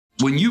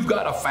When you've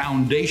got a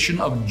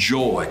foundation of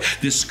joy,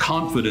 this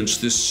confidence,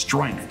 this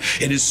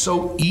strength, it is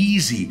so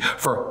easy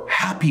for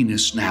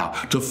happiness now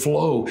to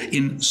flow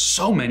in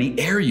so many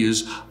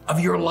areas of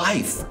your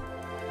life.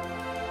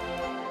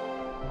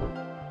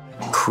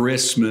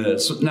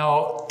 Christmas.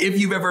 Now, if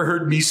you've ever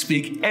heard me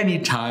speak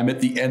anytime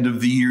at the end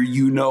of the year,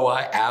 you know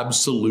I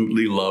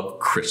absolutely love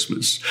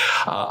Christmas.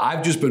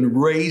 I've just been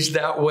raised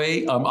that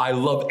way. I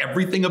love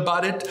everything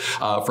about it,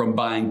 from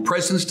buying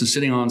presents to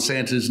sitting on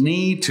Santa's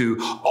knee to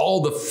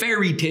all the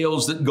fairy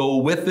tales that go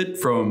with it,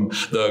 from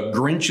the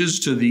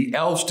Grinches to the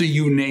elves to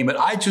you name it.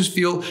 I just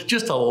feel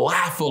just to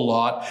laugh a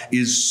lot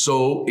is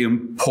so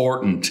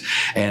important.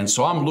 And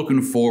so I'm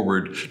looking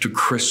forward to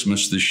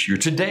Christmas this year.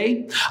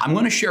 Today, I'm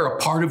going to share a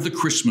part of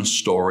the Christmas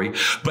story,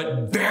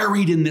 but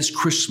buried in this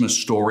Christmas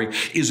story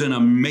is an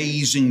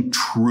amazing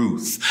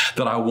truth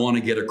that I want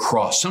to get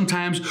across.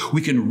 Sometimes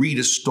we can read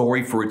a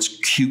story for its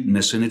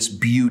cuteness and its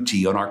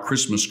beauty on our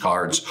Christmas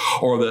cards,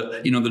 or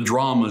the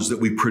dramas that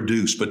we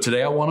produce. But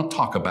today I want to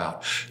talk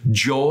about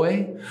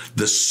joy,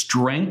 the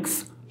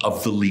strength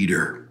of the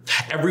leader.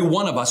 Every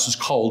one of us is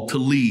called to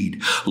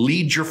lead.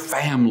 Lead your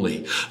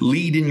family.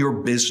 Lead in your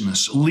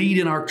business. Lead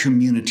in our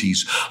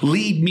communities.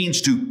 Lead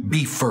means to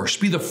be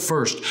first. Be the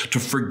first to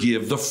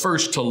forgive, the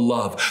first to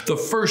love, the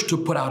first to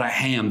put out a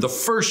hand, the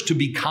first to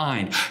be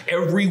kind.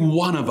 Every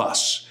one of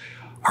us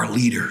are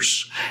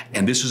leaders.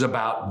 And this is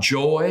about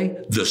joy,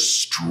 the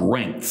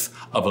strength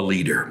of a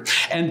leader.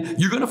 And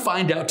you're going to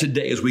find out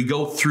today as we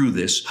go through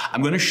this,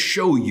 I'm going to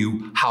show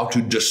you how to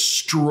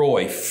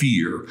destroy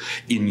fear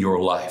in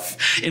your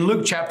life. In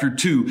Luke chapter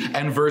 2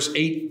 and verse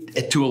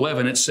 8 to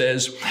 11, it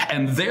says,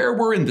 "And there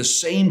were in the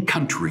same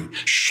country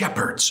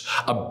shepherds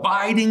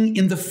abiding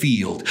in the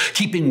field,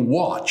 keeping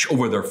watch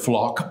over their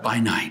flock by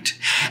night.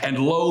 And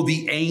lo,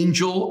 the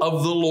angel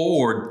of the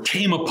Lord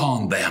came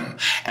upon them.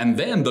 And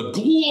then the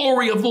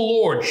glory of the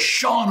Lord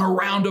shone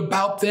around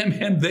about them,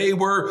 and they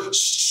were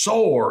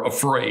sore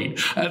afraid."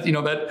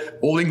 That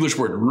old English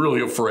word,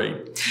 really afraid.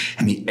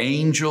 "And the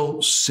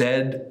angel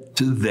said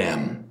to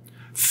them,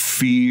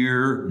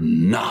 'Fear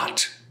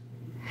not.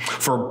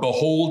 For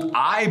behold,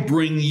 I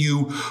bring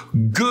you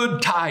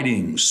good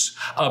tidings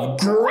of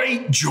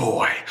great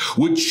joy,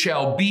 which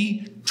shall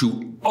be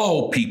to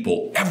all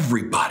people,'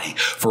 everybody.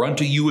 'For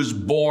unto you is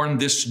born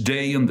this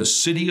day in the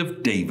city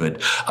of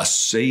David a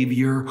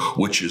Savior,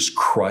 which is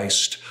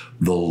Christ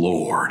the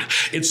Lord.'"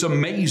 It's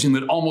amazing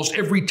that almost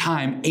every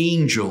time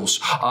angels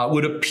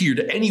would appear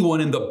to anyone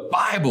in the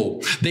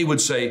Bible, they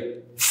would say,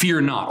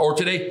 "Fear not." Or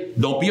today,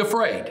 "Don't be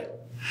afraid."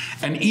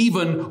 And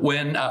even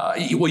when,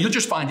 you'll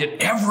just find it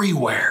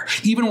everywhere.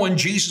 Even when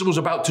Jesus was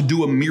about to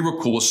do a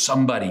miracle with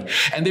somebody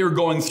and they were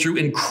going through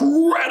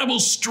incredible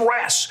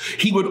stress,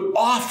 he would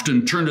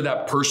often turn to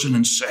that person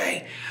and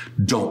say,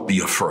 "Don't be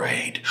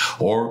afraid."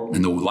 Or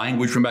in the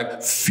language from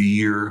back,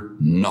 "Fear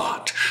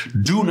not."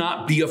 Do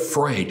not be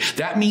afraid.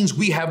 That means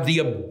we have the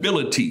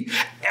ability.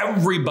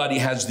 Everybody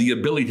has the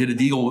ability to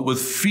deal with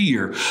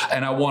fear.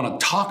 And I want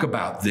to talk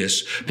about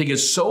this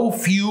because so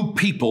few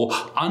people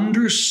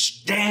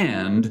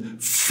understand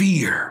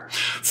fear.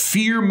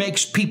 Fear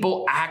makes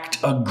people act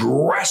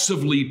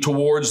aggressively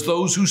towards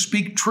those who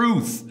speak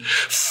truth.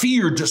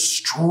 Fear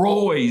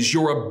destroys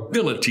your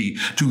ability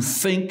to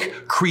think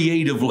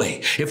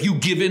creatively. If you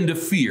give in to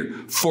fear,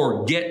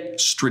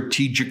 forget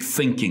strategic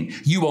thinking.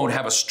 You won't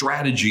have a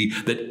strategy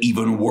that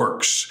even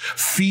works.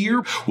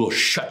 Fear will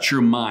shut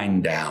your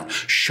mind down,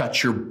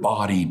 shut your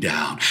body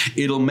down.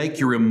 It'll make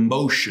your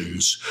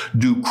emotions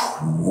do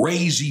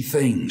crazy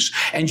things.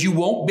 And you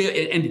won't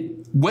be, and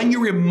when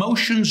your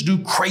emotions do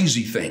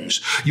crazy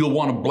things, you'll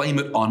want to blame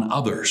it on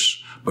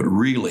others. But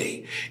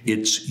really,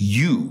 it's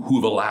you who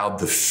have allowed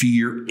the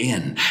fear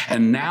in.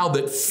 And now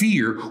that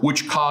fear,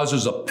 which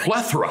causes a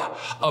plethora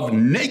of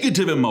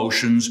negative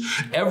emotions,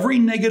 every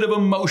negative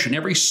emotion,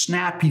 every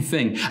snappy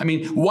thing.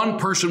 One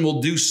person will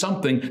do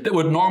something that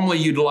would normally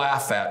you'd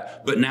laugh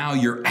at, but now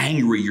you're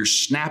angry, you're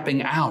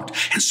snapping out.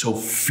 And so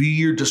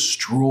fear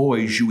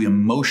destroys you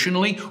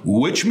emotionally,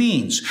 which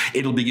means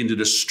it'll begin to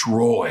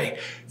destroy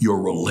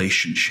your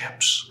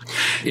relationships.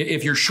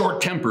 If you're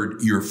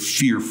short-tempered, you're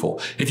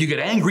fearful. If you get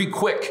angry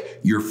quick,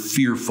 you're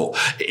fearful.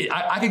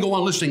 I could go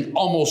on listing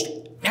almost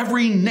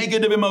every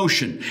negative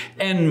emotion.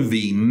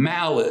 Envy,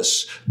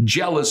 malice,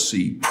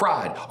 jealousy,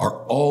 pride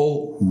are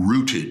all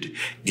rooted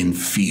in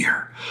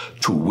fear.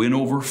 To win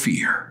over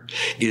fear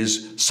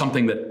is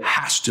something that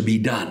has to be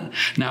done.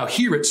 Now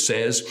here it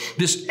says,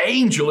 this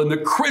angel in the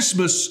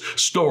Christmas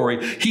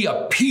story, he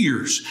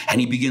appears and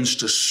he begins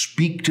to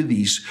speak to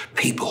these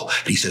people.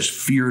 He says,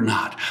 "Fear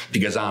not,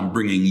 because I'm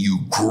bringing you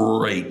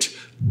great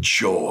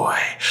joy."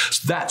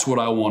 So that's what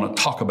I want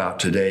to talk about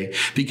today,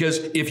 because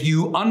if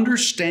you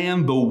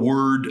understand the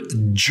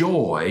word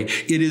joy,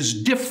 it is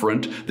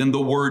different than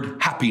the word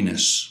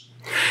happiness.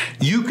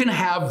 You can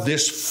have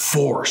this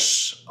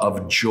force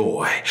of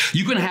joy.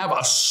 You can have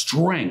a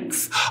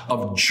strength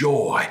of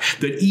joy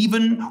that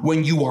even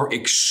when you are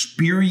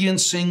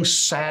experiencing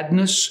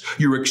sadness,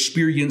 you're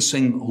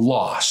experiencing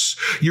loss,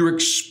 you're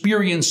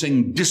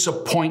experiencing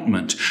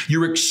disappointment,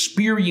 you're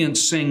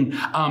experiencing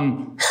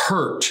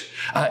hurt,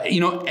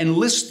 and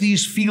list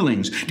these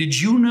feelings. Did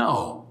you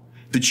know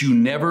that you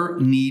never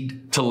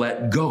need to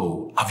let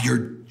go of your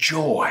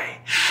joy?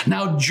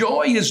 Now,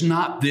 joy is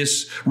not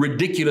this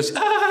ridiculous,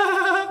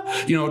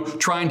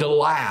 trying to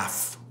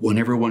laugh when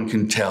everyone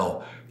can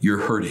tell you're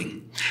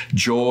hurting.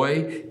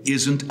 Joy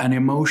isn't an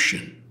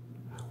emotion,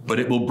 but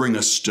it will bring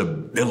a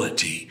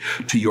stability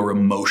to your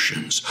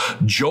emotions.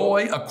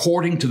 Joy,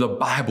 according to the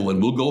Bible,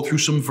 and we'll go through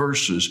some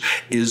verses,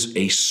 is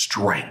a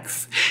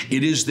strength.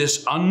 It is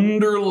this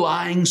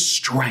underlying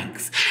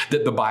strength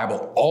that the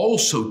Bible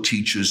also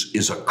teaches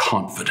is a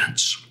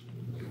confidence.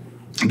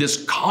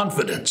 This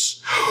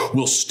confidence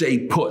will stay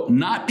put,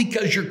 not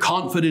because you're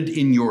confident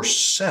in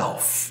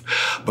yourself,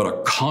 but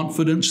a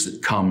confidence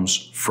that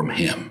comes from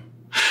Him.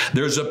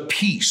 There's a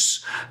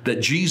peace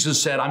that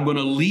Jesus said, I'm going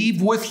to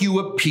leave with you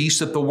a peace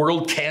that the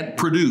world can't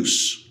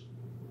produce.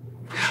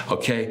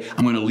 Okay,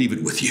 I'm going to leave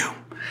it with you.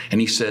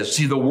 And He says,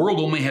 see, the world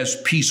only has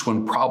peace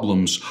when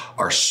problems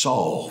are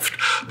solved.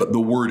 But the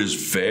Word is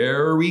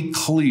very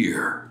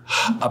clear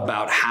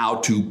about how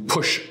to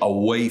push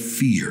away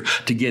fear,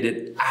 to get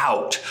it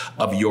out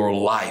of your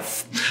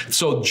life.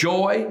 So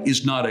joy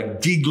is not a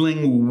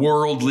giggling,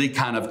 worldly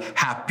kind of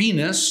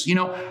happiness.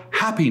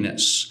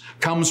 Happiness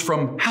comes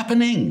from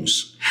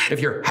happenings. If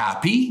you're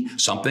happy,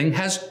 something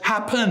has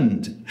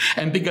happened.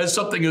 And because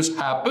something has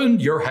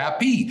happened, you're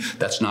happy.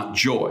 That's not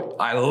joy.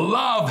 I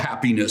love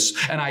happiness,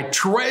 and I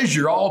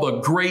treasure all the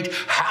great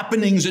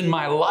happenings in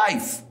my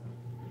life.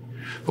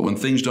 But when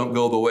things don't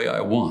go the way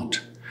I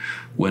want,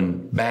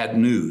 when bad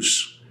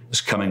news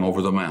is coming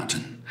over the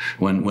mountain,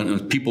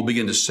 when people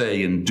begin to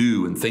say and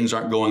do and things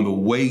aren't going the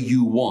way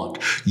you want,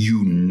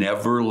 you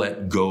never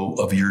let go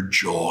of your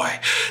joy.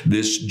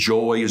 This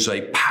joy is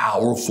a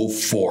powerful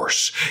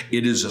force.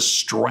 It is a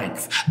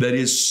strength that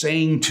is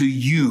saying to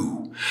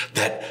you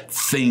that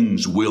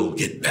things will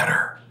get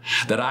better,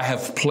 that I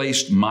have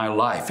placed my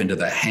life into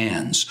the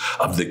hands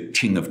of the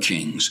King of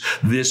Kings.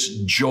 This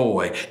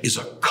joy is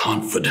a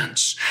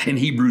confidence. In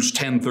Hebrews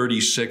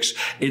 10:36,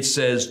 it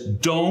says,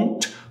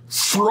 don't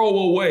throw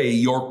away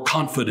your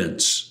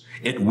confidence.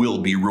 It will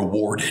be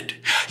rewarded.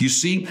 You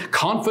see,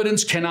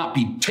 confidence cannot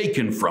be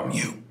taken from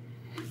you.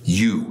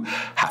 You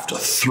have to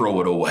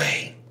throw it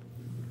away.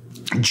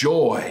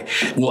 Joy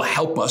will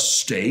help us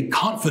stay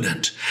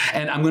confident.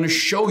 And I'm going to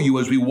show you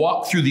as we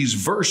walk through these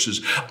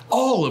verses,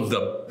 all of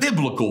the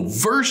biblical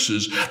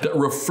verses that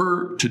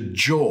refer to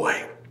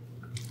joy.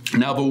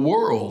 Now, the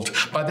world,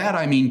 by that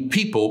I mean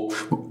people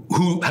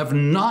who have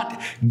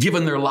not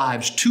given their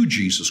lives to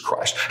Jesus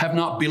Christ, have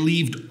not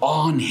believed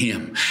on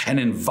Him and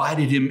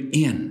invited Him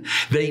in.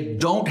 They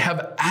don't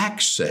have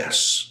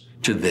access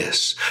to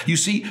this. You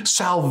see,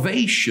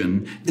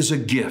 salvation is a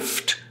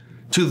gift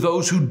to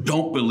those who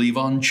don't believe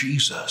on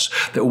Jesus.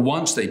 That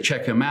once they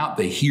check Him out,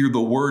 they hear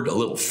the word, a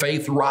little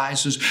faith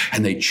rises,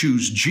 and they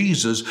choose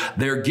Jesus,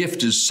 their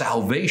gift is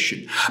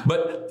salvation.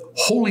 But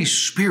Holy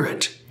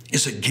Spirit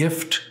is a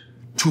gift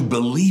to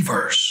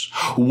believers.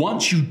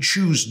 Once you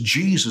choose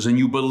Jesus and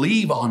you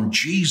believe on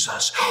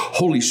Jesus,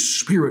 Holy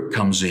Spirit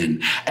comes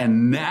in,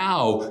 and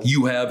now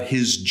you have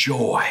His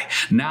joy.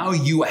 Now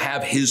you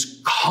have His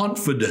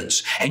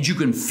confidence, and you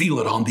can feel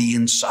it on the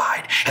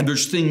inside. And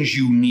there's things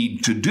you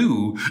need to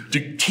do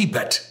to keep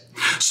it.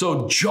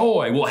 So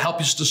joy will help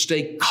us to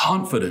stay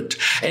confident,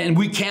 and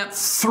we can't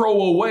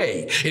throw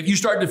away. If you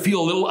start to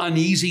feel a little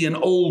uneasy and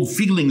old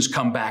feelings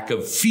come back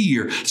of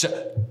fear,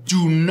 so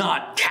do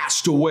not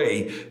cast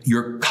away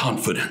your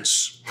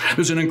confidence.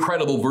 There's an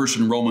incredible verse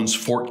in Romans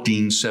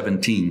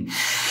 14:17,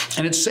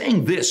 and it's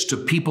saying this to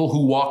people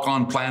who walk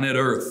on planet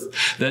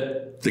Earth,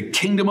 that the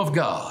kingdom of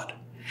God,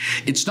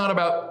 it's not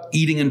about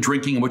eating and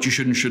drinking and what you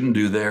should and shouldn't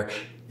do there.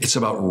 It's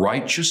about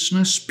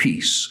righteousness,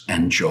 peace,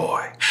 and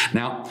joy.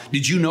 Now,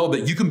 did you know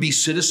that you can be a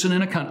citizen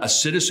in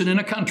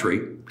a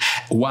country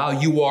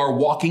while you are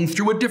walking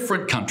through a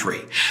different country?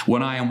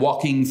 When I am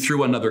walking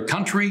through another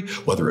country,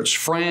 whether it's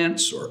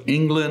France or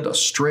England,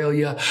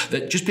 Australia,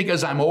 that just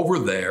because I'm over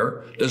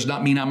there does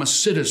not mean I'm a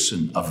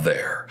citizen of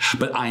there,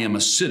 but I am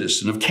a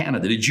citizen of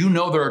Canada. Did you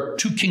know there are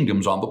two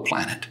kingdoms on the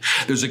planet?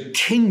 There's a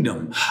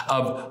kingdom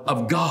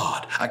of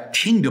God, a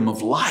kingdom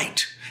of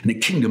light, and a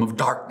kingdom of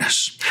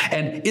darkness.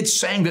 And it's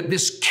saying that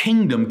this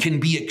kingdom can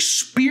be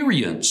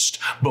experienced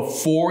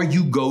before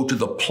you go to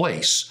the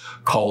place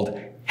called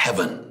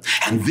heaven.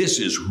 And this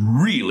is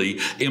really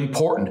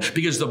important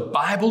because the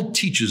Bible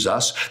teaches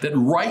us that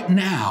right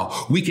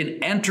now we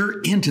can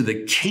enter into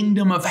the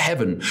kingdom of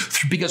heaven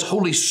because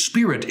Holy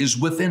Spirit is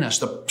within us.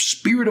 The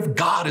Spirit of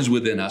God is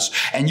within us,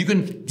 and you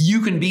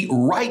can be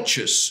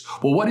righteous.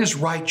 Well, what is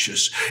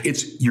righteous?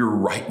 It's you're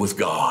right with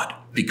God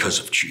because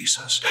of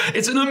Jesus.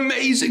 It's an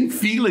amazing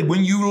feeling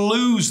when you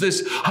lose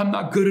this, I'm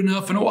not good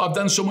enough, and I've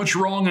done so much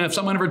wrong, and if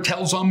someone ever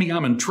tells on me,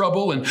 I'm in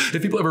trouble, and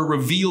if people ever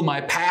reveal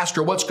my past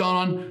or what's gone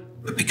on,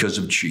 but because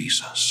of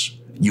Jesus,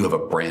 you have a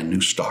brand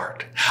new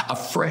start, a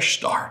fresh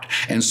start.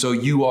 And so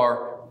you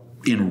are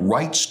in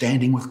right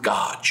standing with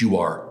God. You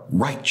are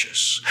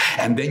righteous.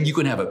 And then you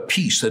can have a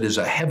peace that is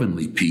a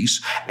heavenly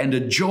peace and a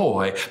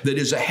joy that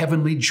is a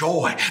heavenly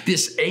joy.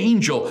 This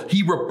angel,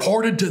 he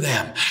reported to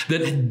them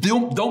that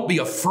don't be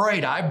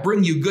afraid. I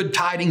bring you good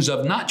tidings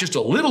of not just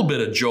a little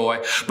bit of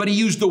joy, but he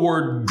used the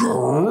word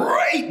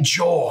great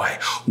joy.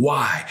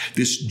 Why?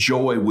 This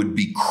joy would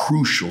be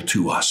crucial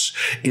to us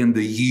in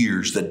the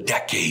years, the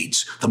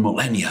decades, the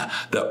millennia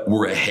that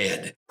were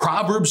ahead.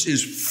 Proverbs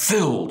is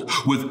filled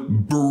with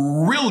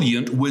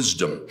brilliant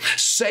wisdom,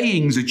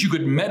 sayings that you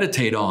could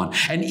meditate on.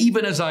 And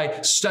even as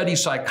I study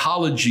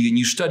psychology and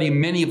you study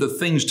many of the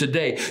things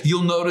today,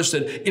 you'll notice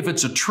that if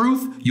it's a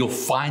truth, you'll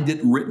find it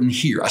written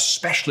here,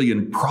 especially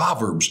in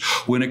Proverbs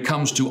when it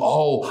comes to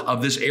all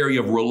of this area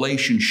of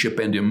relationship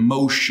and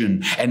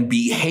emotion and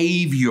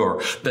behavior.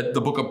 That the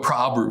book of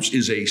Proverbs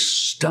is a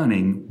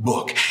stunning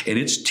book, and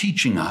it's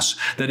teaching us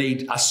that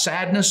a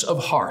sadness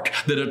of heart,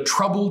 that a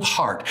troubled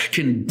heart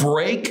can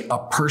break a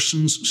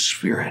person's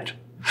spirit.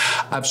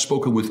 I've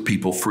spoken with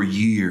people for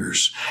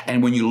years,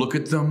 and when you look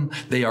at them,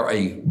 they are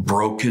a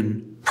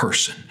broken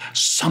person.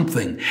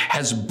 Something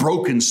has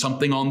broken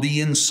something on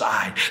the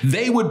inside.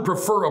 They would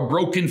prefer a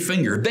broken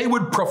finger. They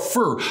would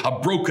prefer a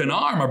broken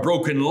arm, a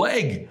broken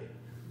leg,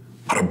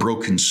 but a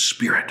broken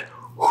spirit.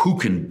 Who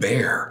can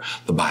bear,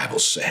 the Bible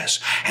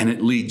says. And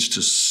it leads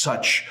to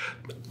such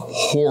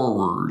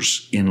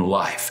horrors in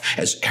life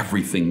as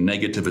everything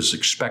negative is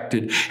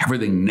expected.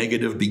 Everything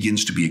negative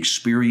begins to be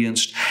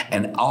experienced.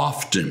 And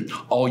often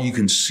all you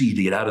can see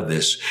to get out of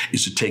this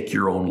is to take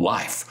your own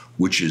life,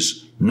 which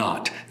is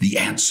not the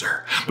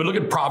answer. But look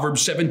at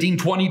Proverbs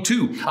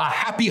 17:22. A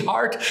happy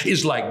heart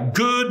is like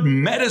good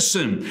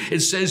medicine.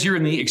 It says here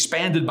in the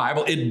expanded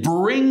Bible, it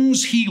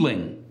brings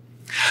healing.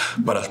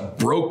 But a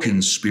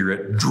broken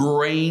spirit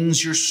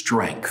drains your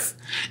strength.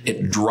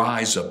 It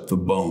dries up the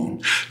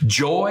bone.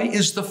 Joy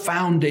is the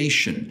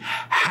foundation.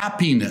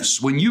 Happiness,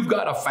 when you've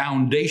got a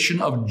foundation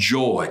of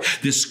joy,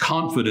 this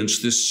confidence,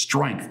 this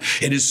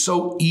strength, it is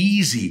so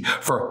easy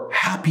for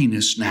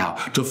happiness now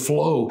to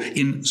flow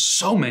in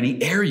so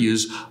many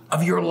areas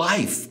of your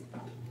life.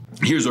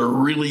 Here's a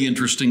really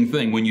interesting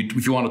thing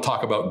if you want to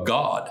talk about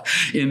God.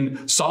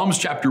 In Psalms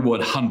chapter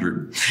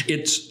 100,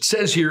 it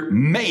says here,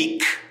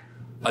 make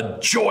a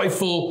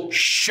joyful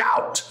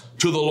shout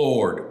to the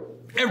Lord.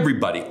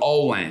 Everybody,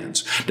 all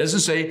lands. Doesn't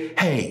say,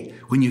 hey,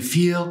 when you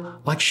feel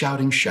like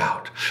shouting,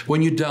 shout.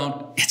 When you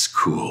don't, it's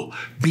cool.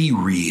 Be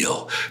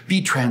real.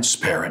 Be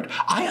transparent.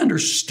 I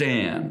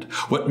understand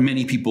what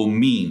many people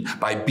mean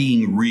by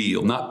being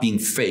real, not being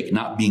fake,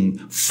 not being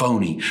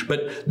phony.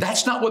 But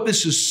that's not what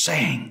this is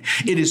saying.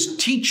 It is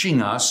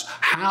teaching us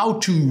how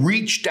to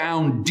reach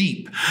down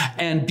deep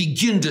and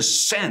begin to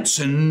sense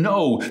and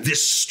know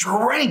this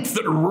strength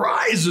that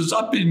rises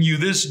up in you,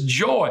 this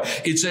joy.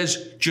 It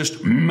says,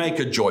 just make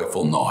a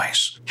joyful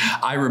noise.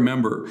 I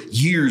remember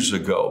years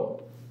ago,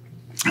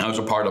 I was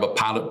a part of a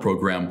pilot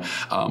program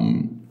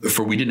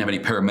we didn't have any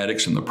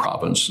paramedics in the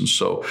province. And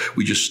so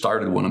we just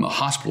started one in the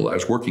hospital I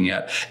was working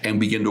at and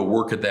began to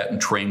work at that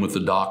and train with the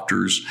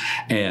doctors.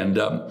 And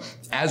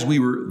as we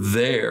were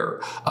there,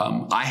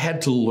 I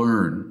had to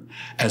learn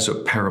as a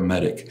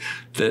paramedic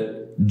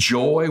that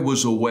joy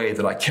was a way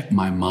that I kept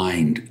my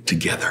mind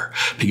together,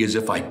 because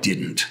if I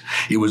didn't,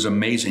 it was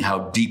amazing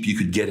how deep you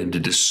could get into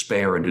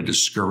despair and into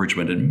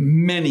discouragement. And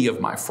many of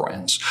my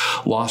friends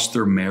lost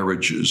their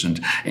marriages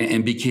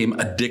and became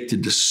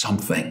addicted to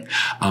something.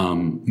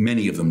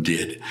 Many of them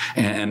did.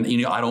 And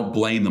I don't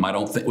blame them. I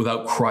don't think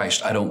without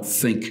Christ, I don't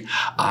think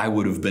I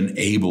would have been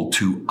able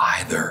to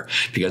either,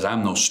 because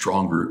I'm no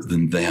stronger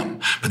than them.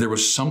 But there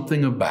was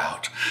something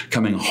about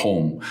coming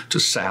home to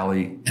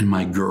Sally and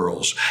my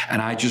girls,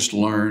 and I just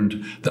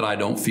learned that I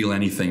don't feel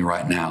anything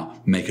right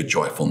now. Make a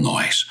joyful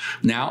noise.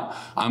 Now,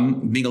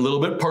 I'm being a little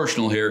bit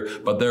personal here,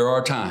 but there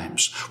are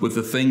times with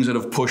the things that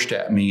have pushed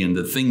at me and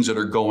the things that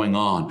are going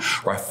on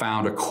where I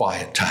found a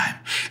quiet time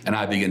and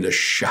I begin to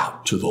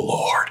shout to the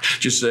Lord,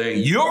 just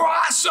saying, you're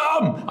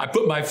awesome. I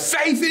put my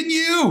faith in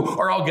you.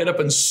 Or I'll get up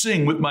and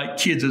sing with my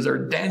kids as they're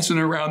dancing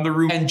around the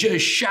room and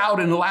just shout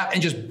and laugh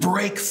and just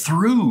break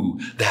through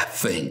that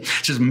thing.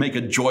 Just make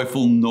a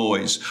joyful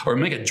noise or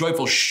make a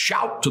joyful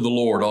shout to the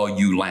Lord, all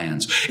you lands.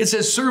 It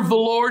says, serve the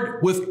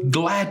Lord with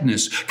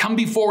gladness. Come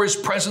before his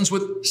presence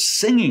with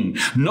singing.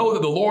 Know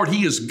that the Lord,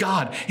 he is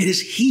God. It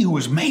is he who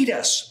has made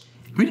us.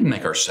 We didn't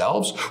make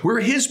ourselves. We're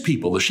his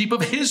people, the sheep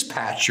of his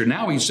pasture.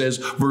 Now he says,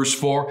 verse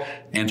 4,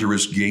 enter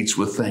his gates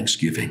with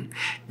thanksgiving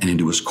and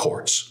into his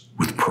courts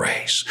with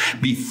praise.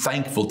 Be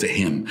thankful to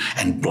him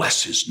and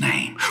bless his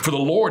name. For the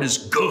Lord is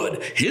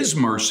good. His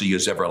mercy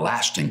is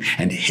everlasting,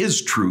 and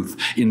his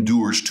truth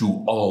endures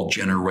to all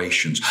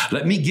generations.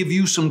 Let me give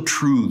you some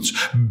truths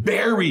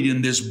buried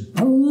in this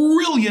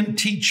brilliant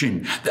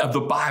teaching of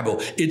the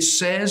Bible. It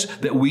says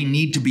that we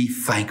need to be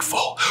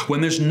thankful.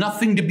 When there's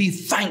nothing to be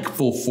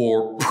thankful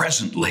for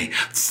presently,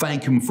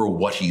 thank him for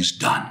what he's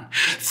done.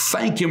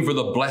 Thank him for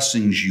the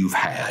blessings you've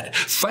had.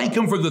 Thank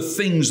him for the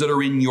things that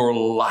are in your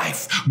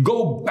life.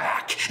 Go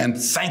back and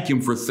thank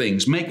him for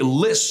things. Make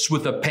lists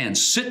with a pen.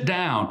 Sit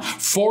down.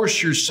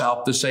 Force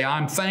yourself to say,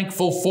 I'm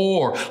thankful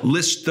for.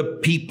 List the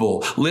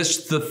people.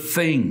 List the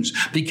things.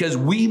 Because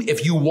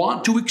if you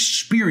want to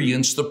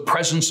experience the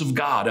presence of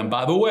God, and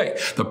by the way,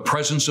 the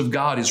presence of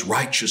God is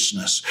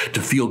righteousness,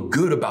 to feel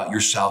good about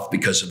yourself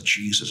because of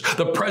Jesus.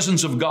 The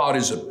presence of God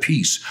is a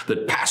peace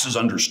that passes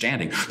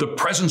understanding. The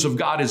presence of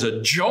God is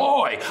a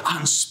joy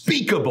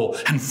unspeakable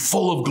and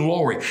full of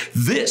glory.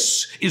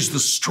 This is the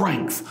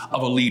strength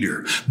of a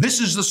leader. This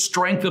is the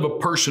strength of a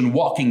person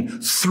walking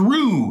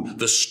through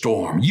the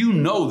storm. You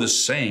know the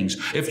sayings.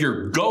 If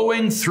you're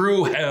going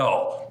through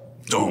hell,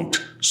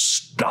 don't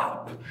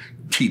stop.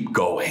 Keep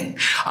going.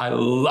 I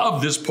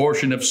love this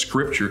portion of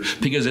Scripture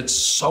because it's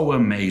so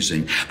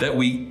amazing that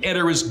we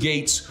enter his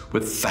gates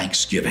with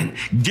thanksgiving,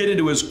 get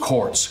into his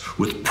courts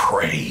with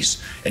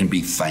praise, and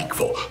be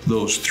thankful.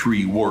 Those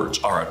three words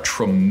are a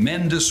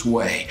tremendous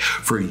way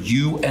for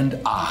you and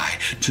I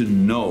to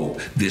know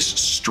this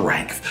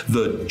strength.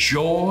 The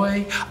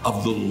joy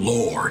of the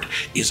Lord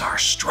is our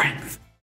strength.